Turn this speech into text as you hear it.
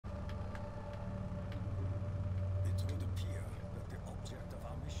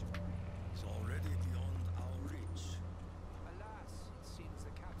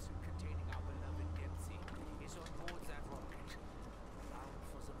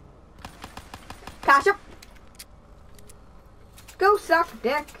Cash up. Go suck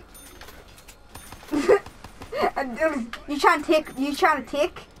dick. You trying to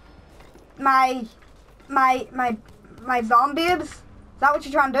take my zombies? Is that what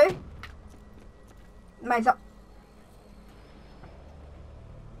you're trying to do? My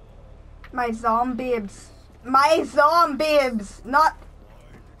zombies, not.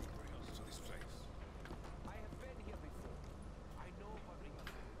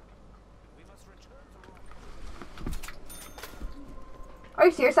 Are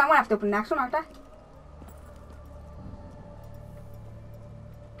you serious? I'm gonna have to open the next one, aren't I?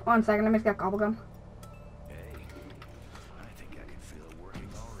 1 second, let me just get Gobblegum. Hey, I think I can feel it working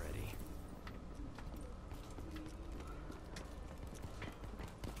already.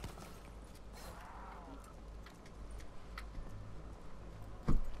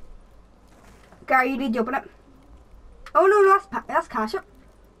 Gary, you need to open it. Oh no, that's cash up.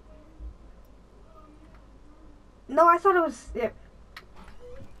 No, I thought it was. Yeah.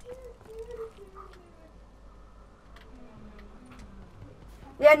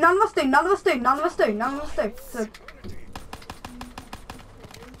 Yeah, none of us do. So, I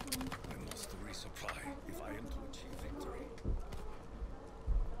must resupply if I am to achieve victory.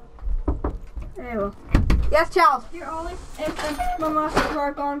 there you go. Yes, Charles. You're Ollie. If my master's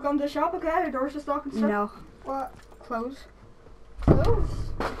are gone to the shop, okay? The door's just locked and stuff. No. What? Close. Close.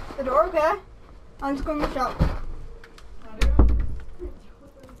 The door, okay? I'm just going to the shop.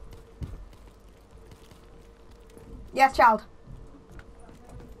 Yes, child.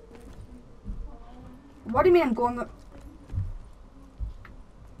 What do you mean I'm going?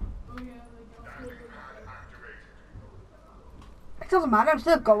 It doesn't matter. I'm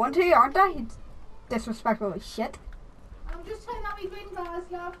still going to you, aren't I? You disrespectful as shit. I'm just telling that we green glass,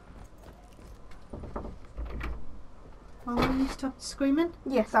 love. Oh, will you stop screaming?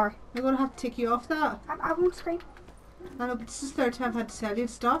 Yeah, sorry. I'm going to have to take you off that. I won't scream. I know, but this is the third time I've had to tell you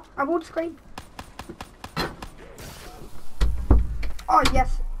to stop. I won't scream. Oh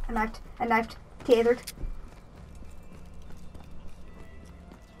yes, I knifed, tasered.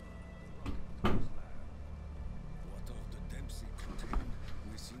 What of the Dempsey contain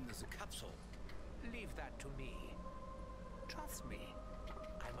within the capsule? Leave that to me. Trust me,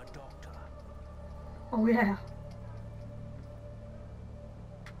 I'm a doctor. Oh yeah.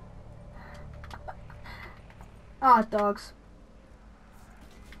 Ah, dogs.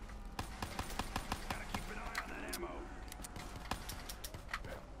 Gotta keep an eye on that ammo.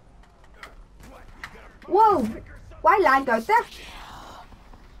 What? You got a Whoa! Why lagged out there?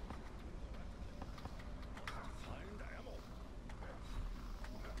 find ammo?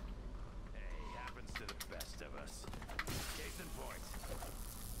 Hey, happens to the best of us. Case in point.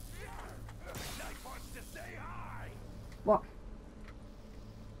 Knife wants to stay high. What?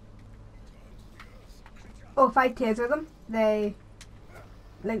 Oh, if I taser them, they...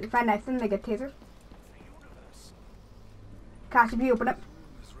 Like, if I knife them, they get tasered. Cash, if you open it.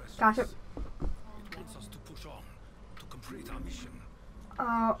 Cash it. It wants us to push on to complete our mission.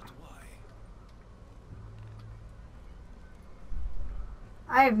 Uh, But why?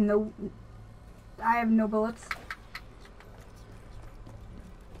 I have no bullets.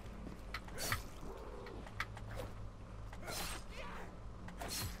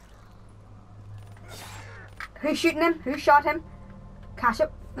 Who's shooting him? Who shot him? Cash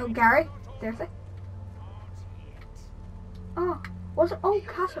up. No, Gary. Seriously. Oh, was it? Oh,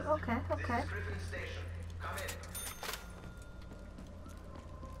 Cash up. Okay, okay.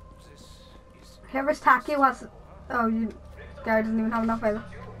 This is Whoever's tacky was. Oh, you. Gary doesn't even have enough either.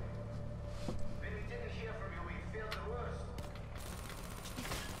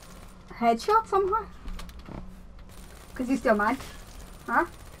 Headshot somehow? Because you still mine. Huh?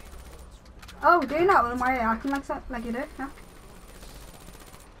 Oh, do you not? Well, why are you acting like that? Like you do? Huh?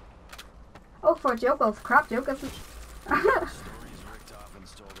 Oh, for a joke. Well, it's a crap joke, isn't it? stories Rick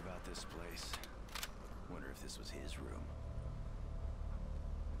Dobbins told about this place. Wonder if this was his room.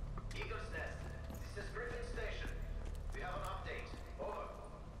 Eagle's Nest, this is Griffin Station. We have an update. Over.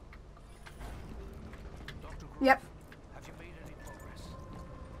 Dr. Groove, Yep. have you made any progress?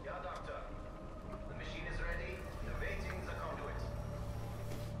 Yeah, Doctor. The machine is ready. Awaiting the conduit.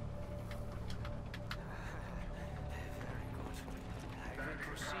 I will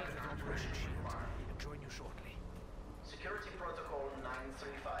proceed with Operation Shield and join you shortly. Security Protocol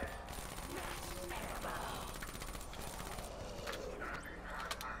 935.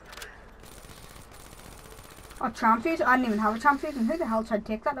 Oh, tram fuse? I didn't even have a tram fuse. And who the hell tried to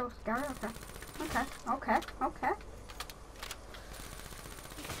take that? That was Gary. Okay. Okay. Okay. Okay.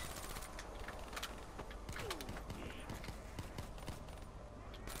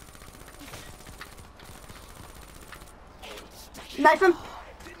 Knife him.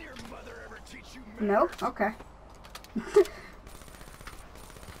 Didn't your mother ever teach you? No? Okay.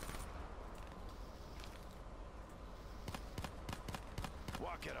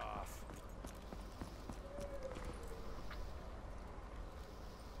 Walk it off.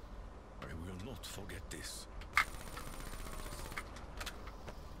 I will not forget this.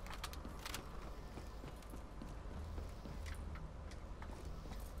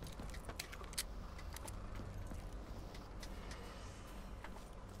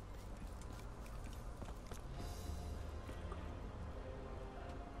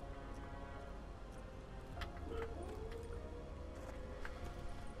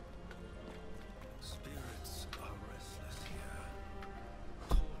 Spirits are restless here,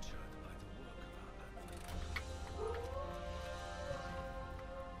 tortured by the work of our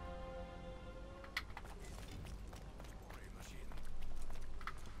Ray machine.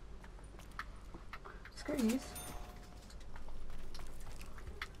 Screw these.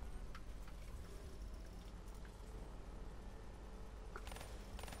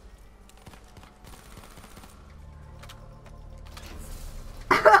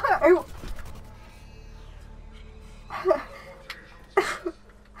 Ew.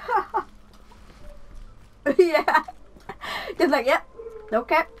 Yeah. Just like, yep.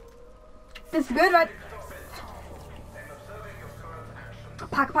 Okay. This is good, right?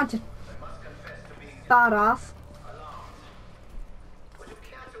 Pack a punch it. Badass. Would you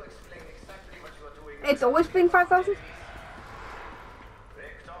care to explain exactly what you are doing? It's always been 5,000.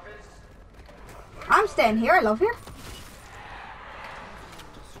 Richtofen? I'm staying here. I love here.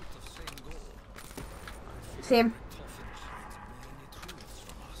 Same.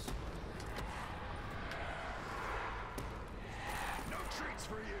 No treats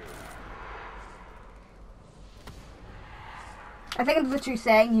for you. I think it's literally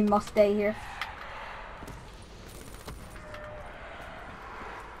saying you must stay here.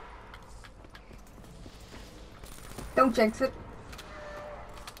 Don't jinx it.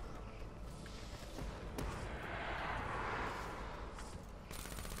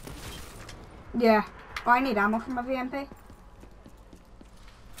 Yeah. Oh, I need ammo for my VMP.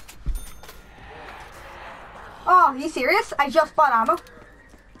 Oh, are you serious? I just bought ammo.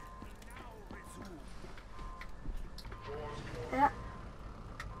 Yeah.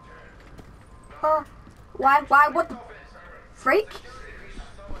 Oh, why, what the freak?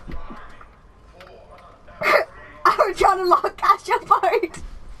 I'm trying to lock Cash up out.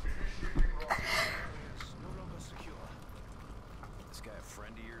 No longer secure. This guy a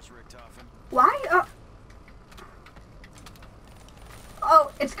friend of yours, Richtofen? Why?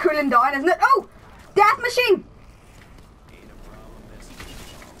 Oh, it's cooling down, isn't it? Oh, death machine. Ain't a problem, miss.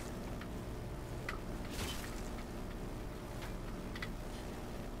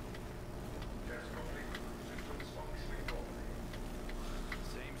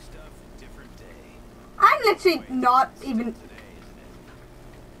 Same stuff, different day. I'm literally not even. Today, isn't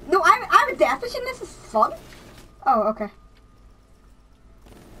it? No, I'm a death machine. This is fun. Oh, okay.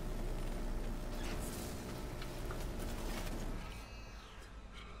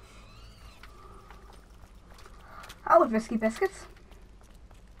 Oh, risky biscuits.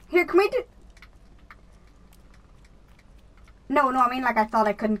 Here, can we do? No, I mean like I thought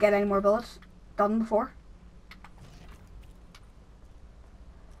I couldn't get any more bullets done before.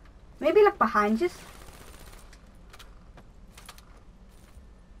 Maybe look behind you.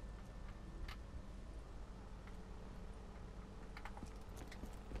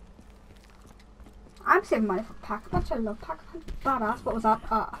 I'm saving money for Pack-a-Punch. I love Pack-a-Punch. Badass. What was that?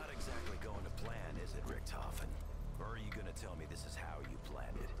 Not exactly going to plan, is it, Richtofen? Or are you gonna tell me this is how you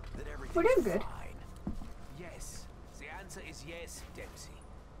planned it? That everything's We're doing good. Fine. Yes. The answer is yes, Dempsey.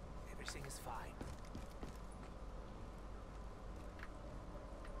 Everything is fine.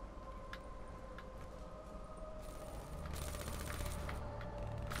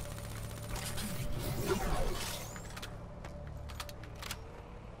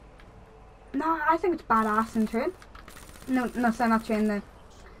 No, I think it's badass in train. No, sorry, not train, the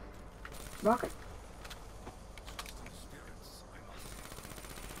rocket.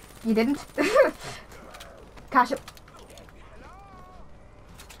 You didn't? Cash it.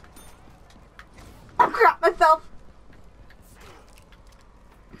 I crap myself.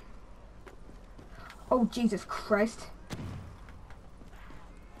 Oh, Jesus Christ.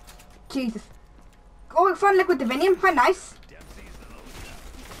 Jesus. Oh, we found liquid divinium. How nice.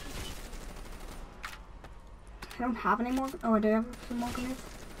 I don't have any more. Oh, I do have some more grenades.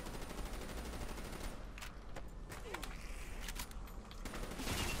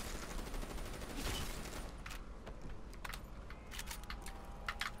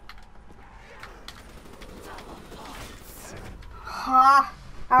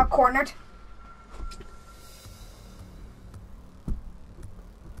 cornered.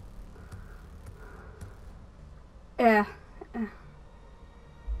 Yeah.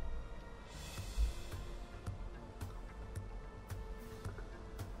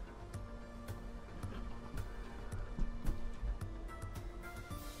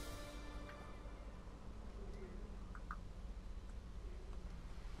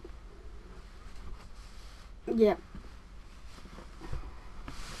 Yeah.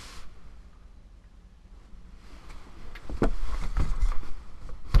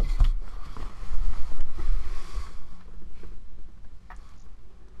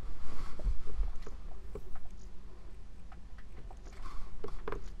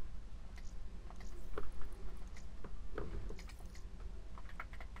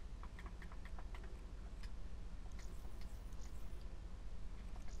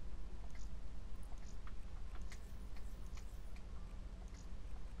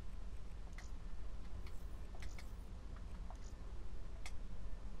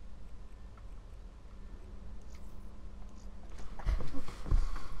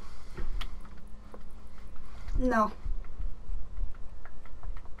 No.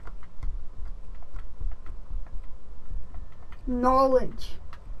 Knowledge.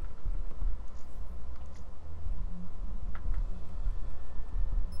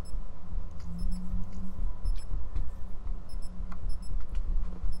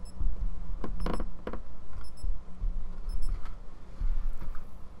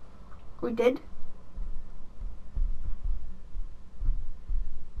 We did.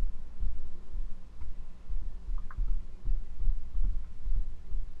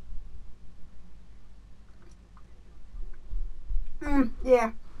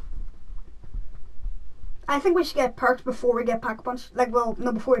 Yeah. I think we should get perks before we get Pack-a-Punch. Like, well,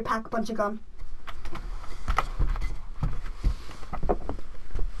 no, before we Pack-a-Punch a gun.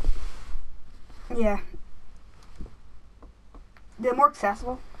 Yeah. They're more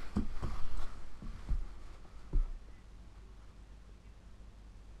accessible.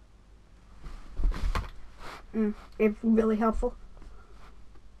 It's really helpful.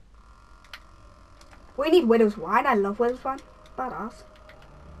 We need Widow's Wine. I love Widow's Wine. Badass.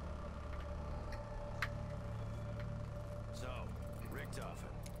 So,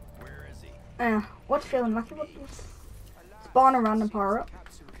 Richtofen, where is he? What's feeling lucky? What is spawn a random power up?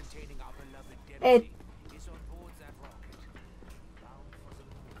 It.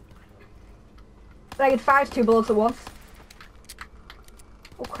 Like it fires 2 bullets at once.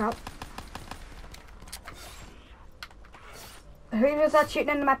 Oh crap. Who was that shooting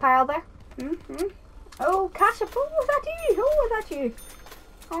into my pile there? Oh, Kasha, who was that you? Who was that you?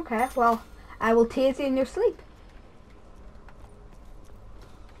 Okay, well, I will tase you in your sleep.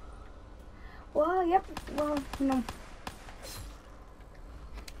 Well, yep, well, no.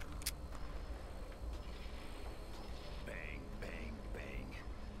 Bang, bang, bang.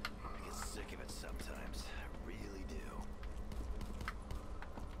 I get sick of it sometimes. I really do.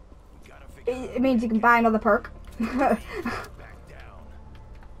 We gotta figure It means you can buy another perk. back down.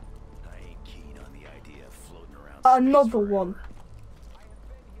 I ain't keen on the idea of floating around. Another space forever. one.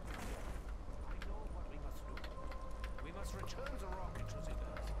 We must return the rocket to the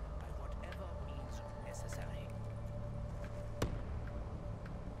Earth by whatever means necessary.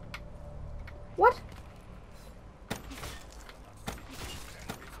 What?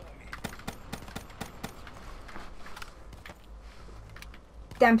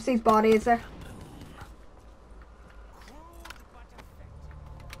 Dempsey's body is there.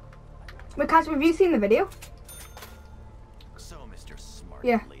 Because have you seen the video? So, Mr. Smart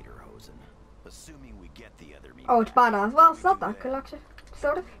Yeah. Lederhosen, assuming we get the other mutant, Oh, it's badass. Well, it's not that cool actually.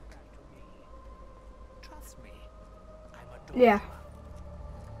 Sort of. Trust me, I'm a Yeah.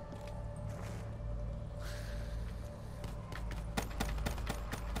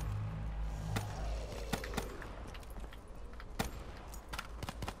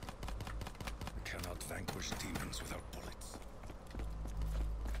 Cannot vanquish demons without bullets.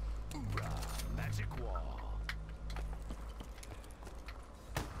 Hoorah, magic wall.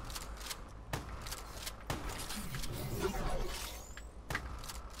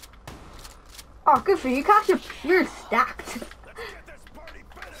 Oh, good for you, Cash. You're stacked.